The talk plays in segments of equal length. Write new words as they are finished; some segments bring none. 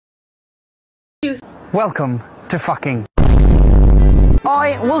Welcome to fucking.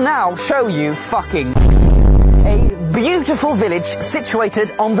 I will now show you fucking. A beautiful village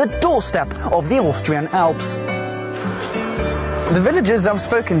situated on the doorstep of the Austrian Alps. The villagers I've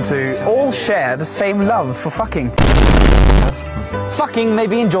spoken to all share the same love for fucking. Fucking may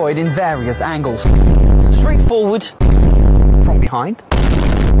be enjoyed in various angles. Straightforward, from behind,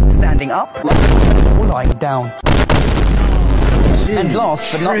 standing up, or lying down. And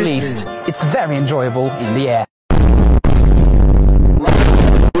last but not least, it's very enjoyable in the air.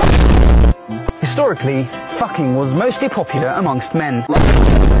 Historically, fucking was mostly popular amongst men.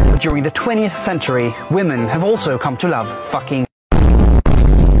 But during the 20th century, women have also come to love fucking.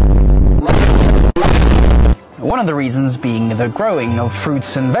 One of the reasons being the growing of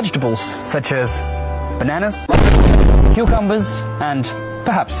fruits and vegetables, such as bananas, cucumbers, and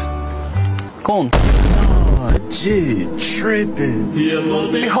perhaps corn. Tripping.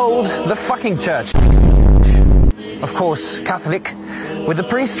 Behold the fucking church. Of course, Catholic, with the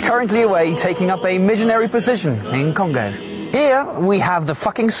priest currently away taking up a missionary position in Congo. Here we have the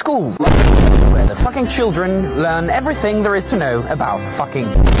fucking school, where the fucking children learn everything there is to know about fucking.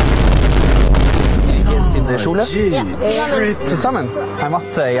 In the Schule? Zusammen. I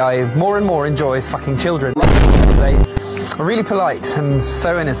must say, I more and more enjoy fucking children. They are really polite and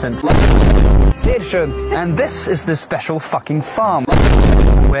so innocent. Sehr schön. And this is the special fucking farm,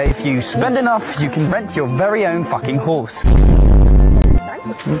 where if you spend enough, you can rent your very own fucking horse.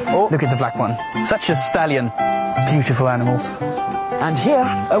 Oh, look at the black one. Such a stallion. Beautiful animals. And here,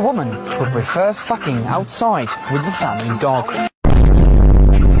 a woman who prefers fucking outside with the family dog.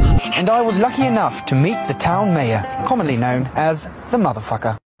 And I was lucky enough to meet the town mayor, commonly known as the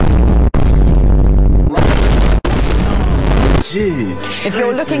motherfucker. If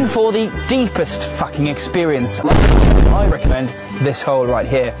you're looking for the deepest fucking experience, I recommend this hole right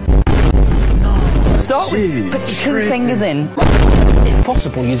here. Start with put your 2 fingers in. If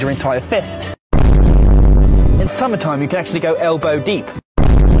possible, use your entire fist. In summertime, you can actually go elbow deep.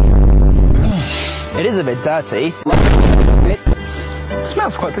 It is a bit dirty. It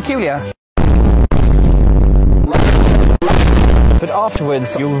smells quite peculiar. But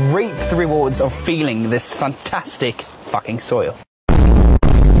afterwards, you'll reap the rewards of feeling this fantastic fucking soil.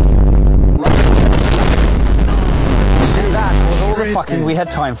 That was all the fucking we had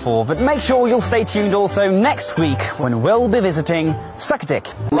time for, but make sure you'll stay tuned also next week when we'll be visiting Suck a Dick.